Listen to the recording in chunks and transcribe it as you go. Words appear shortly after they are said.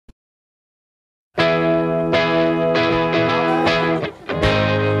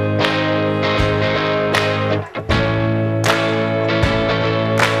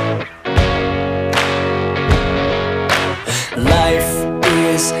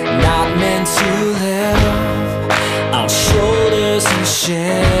not meant to live on shoulders and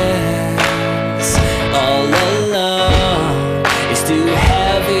shins. All alone is too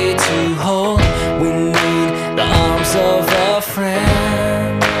heavy to hold. We need the arms of a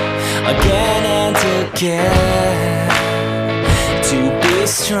friend again and again to be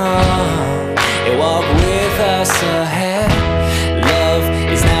strong and walk with us ahead. Love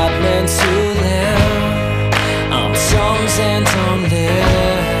is not meant to live on tongues and on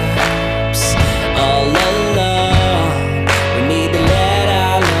lips. All alone, we need to let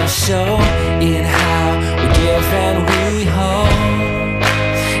our love show in how we give and we hold,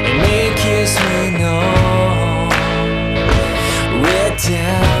 and make yes we know.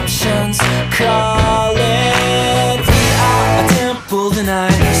 Redemption's calling. We are a temple, the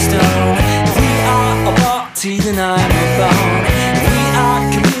night of stone. We are a party, the night of bone. We are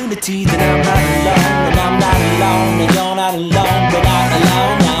community, then I'm not alone. And I'm not alone, and you're not alone. We're not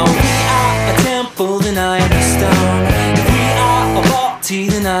alone now. We are a temple, the night of stone. We are a party,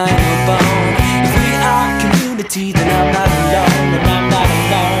 the night of bone. We are community, then I'm not alone. And I'm not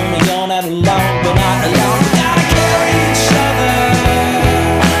alone, and you're not alone. We're not alone. We gotta carry each other.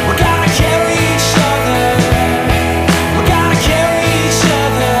 We gotta carry each other. We gotta carry each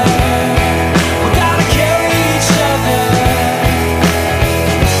other. We gotta carry each other.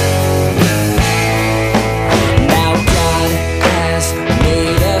 Now God has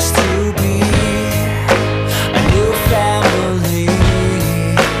made us to be a new family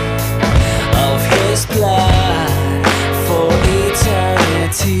of His blood for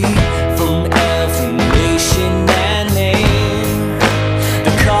eternity. From every nation and name,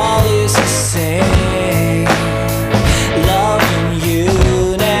 the call is the same: love and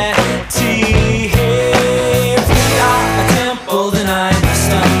unity. We are a temple, the night of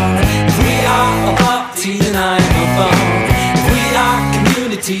stone. We are a party, the night of bone. We are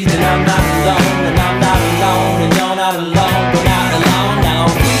community, then I'm not